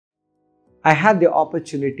I had the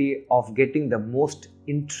opportunity of getting the most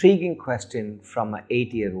intriguing question from an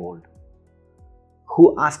 8-year-old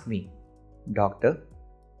who asked me, "Doctor,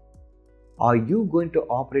 are you going to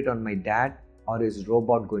operate on my dad or is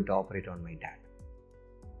robot going to operate on my dad?"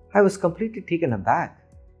 I was completely taken aback.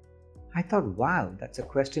 I thought, wow, that's a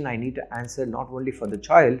question I need to answer not only for the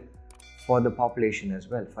child, for the population as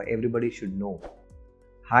well, for everybody should know.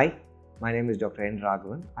 Hi, my name is Dr. N.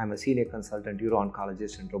 Ragavan. I'm a senior consultant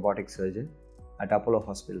uro-oncologist and robotic surgeon at Apollo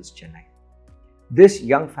Hospitals, Chennai. This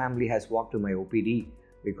young family has walked to my OPD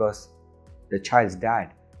because the child's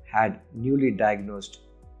dad had newly diagnosed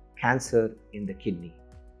cancer in the kidney.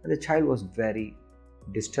 And the child was very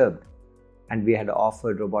disturbed, and we had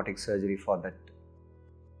offered robotic surgery for that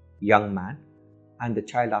young man. And the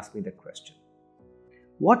child asked me the question,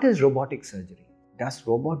 what is robotic surgery? Does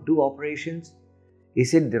robot do operations?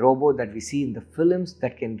 Is it the robot that we see in the films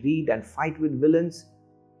that can read and fight with villains?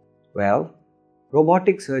 Well,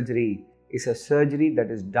 robotic surgery is a surgery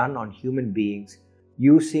that is done on human beings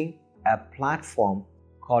using a platform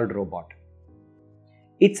called robot.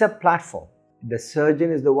 It's a platform. The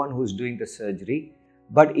surgeon is the one who's doing the surgery,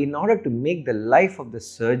 but in order to make the life of the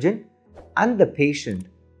surgeon and the patient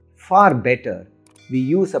far better, we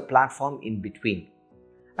use a platform in between.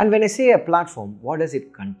 And when I say a platform, what does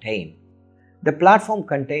it contain? The platform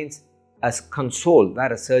contains a console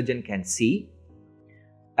where a surgeon can see,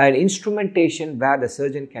 an instrumentation where the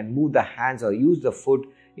surgeon can move the hands or use the foot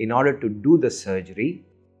in order to do the surgery,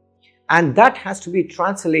 and that has to be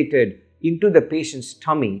translated into the patient's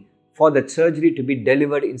tummy for the surgery to be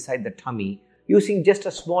delivered inside the tummy using just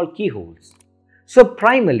a small keyholes. So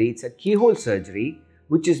primarily it's a keyhole surgery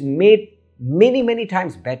which is made many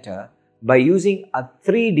times better by using a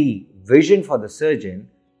 3D vision for the surgeon,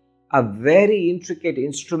 a very intricate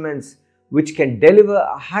instruments which can deliver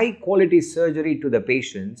a high quality surgery to the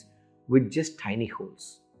patients with just tiny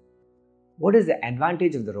holes. What is the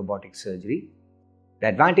advantage of the robotic surgery? The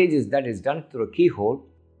advantage is that it's done through a keyhole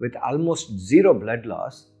with almost zero blood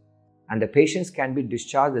loss, and the patients can be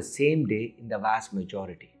discharged the same day in the vast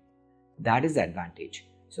majority. That is the advantage.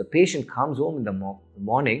 So patient comes home in the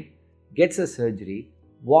morning, gets a surgery,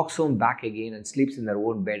 walks home back again and sleeps in their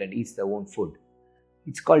own bed and eats their own food.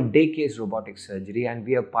 It's called day case robotic surgery, and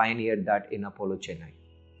we have pioneered that in Apollo, Chennai.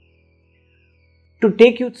 To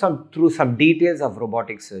take you through some details of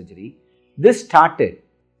robotic surgery, this started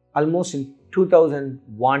almost in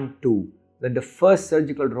 2001-2 when the first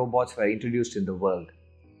surgical robots were introduced in the world.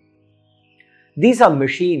 These are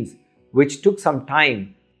machines which took some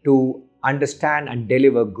time to understand and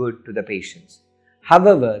deliver good to the patients.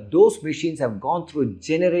 However, those machines have gone through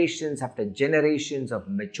generations after generations of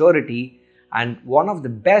maturity, and one of the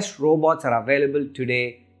best robots are available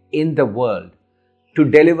today in the world to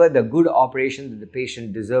deliver the good operation that the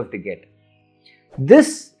patient deserves to get.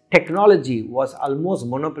 This technology was almost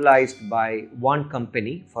monopolized by one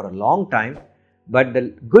company for a long time, but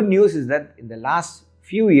the good news is that in the last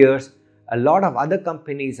few years, a lot of other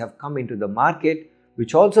companies have come into the market,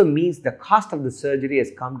 which also means the cost of the surgery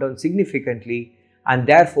has come down significantly, and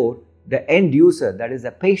therefore the end user, that is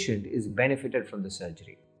the patient, is benefited from the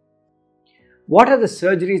surgery. What are the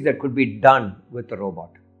surgeries that could be done with the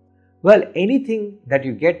robot? Well, anything that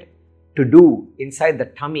you get to do inside the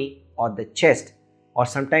tummy or the chest or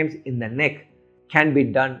sometimes in the neck can be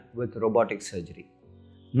done with robotic surgery.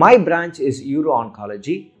 My branch is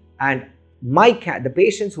uro-oncology, and the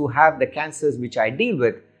patients who have the cancers which I deal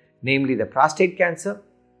with, namely the prostate cancer,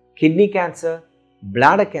 kidney cancer,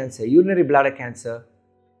 bladder cancer, urinary bladder cancer,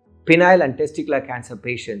 penile and testicular cancer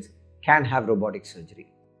patients can have robotic surgery.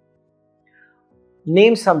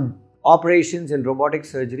 Name some operations in robotic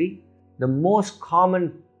surgery. The most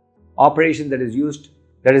common operation that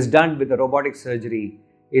is done with the robotic surgery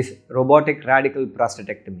is robotic radical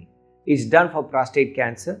prostatectomy. It's done for prostate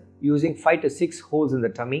cancer using 5 to 6 holes in the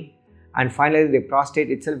tummy, and finally the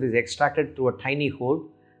prostate itself is extracted through a tiny hole,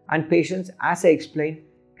 and patients, as I explained,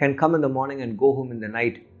 can come in the morning and go home in the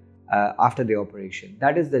night after the operation.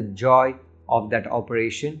 That is the joy of that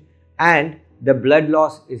operation, and the blood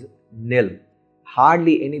loss is nil.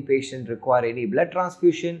 Hardly any patient require any blood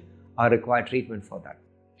transfusion or require treatment for that.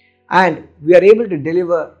 And we are able to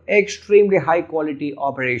deliver extremely high quality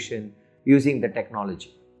operation using the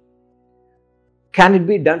technology. Can it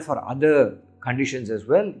be done for other conditions as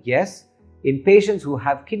well? Yes. In patients who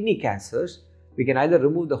have kidney cancers, we can either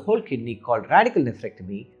remove the whole kidney called radical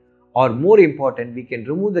nephrectomy, or more important, we can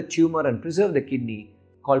remove the tumor and preserve the kidney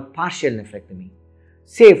called partial nephrectomy.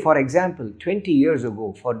 Say for example, 20 years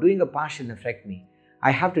ago, for doing a partial nephrectomy,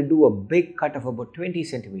 I have to do a big cut of about 20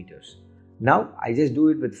 centimeters. Now I just do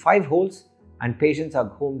it with 5 holes and patients are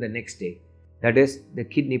home the next day. That is, the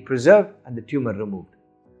kidney preserved and the tumor removed.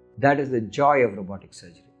 That is the joy of robotic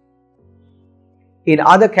surgery. In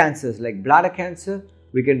other cancers like bladder cancer,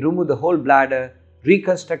 we can remove the whole bladder,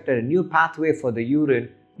 reconstruct a new pathway for the urine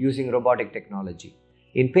using robotic technology.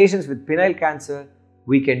 In patients with penile cancer,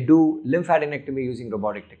 we can do lymphadenectomy using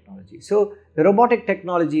robotic technology. So, the robotic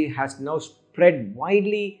technology has now spread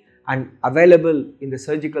widely and available in the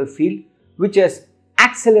surgical field, which has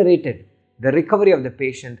accelerated the recovery of the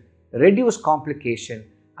patient, reduced complication,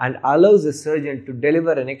 and allows the surgeon to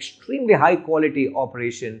deliver an extremely high quality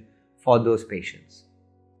operation for those patients.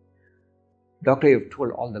 Doctor, you've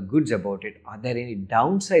told all the goods about it. Are there any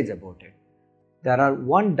downsides about it? There are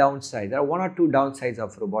one or two downsides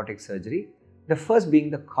of robotic surgery. The first being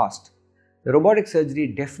the cost. The robotic surgery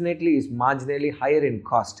definitely is marginally higher in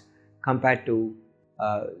cost compared to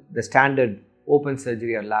the standard open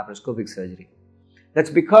surgery or laparoscopic surgery. That's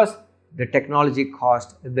because the technology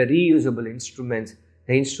cost, the reusable instruments,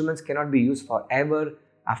 the instruments cannot be used forever.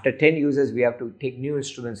 After 10 uses, we have to take new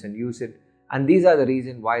instruments and use it. And these are the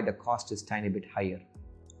reason why the cost is tiny bit higher.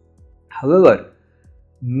 However,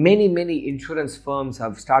 many insurance firms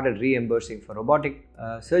have started reimbursing for robotic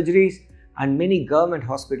surgeries, and many government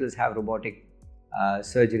hospitals have robotic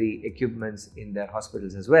surgery equipments in their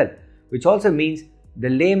hospitals as well, which also means the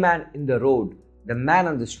layman in the road, the man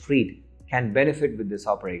on the street, can benefit with this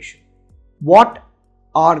operation. What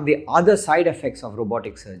are the other side effects of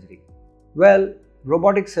robotic surgery? Well,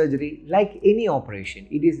 robotic surgery, like any operation,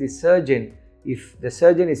 it is the surgeon. If the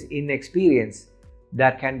surgeon is inexperienced,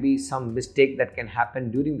 there can be some mistake that can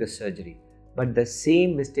happen during the surgery. But the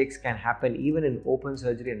same mistakes can happen even in open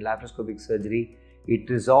surgery and laparoscopic surgery. It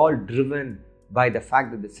is all driven by the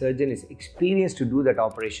fact that the surgeon is experienced to do that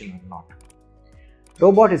operation or not.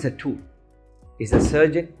 Robot is a tool. It's a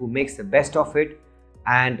surgeon who makes the best of it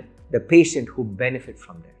and the patient who benefit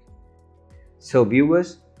from that. So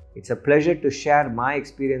viewers, it's a pleasure to share my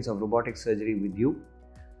experience of robotic surgery with you.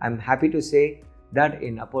 I'm happy to say that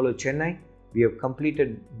in Apollo Chennai, we have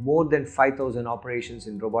completed more than 5,000 operations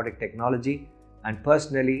in robotic technology, and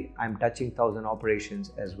personally, I'm touching 1,000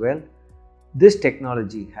 operations as well. This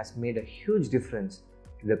technology has made a huge difference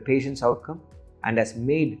to the patient's outcome and has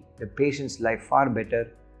made the patient's life far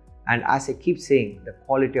better. And as I keep saying, the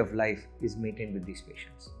quality of life is maintained with these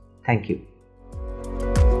patients. Thank you.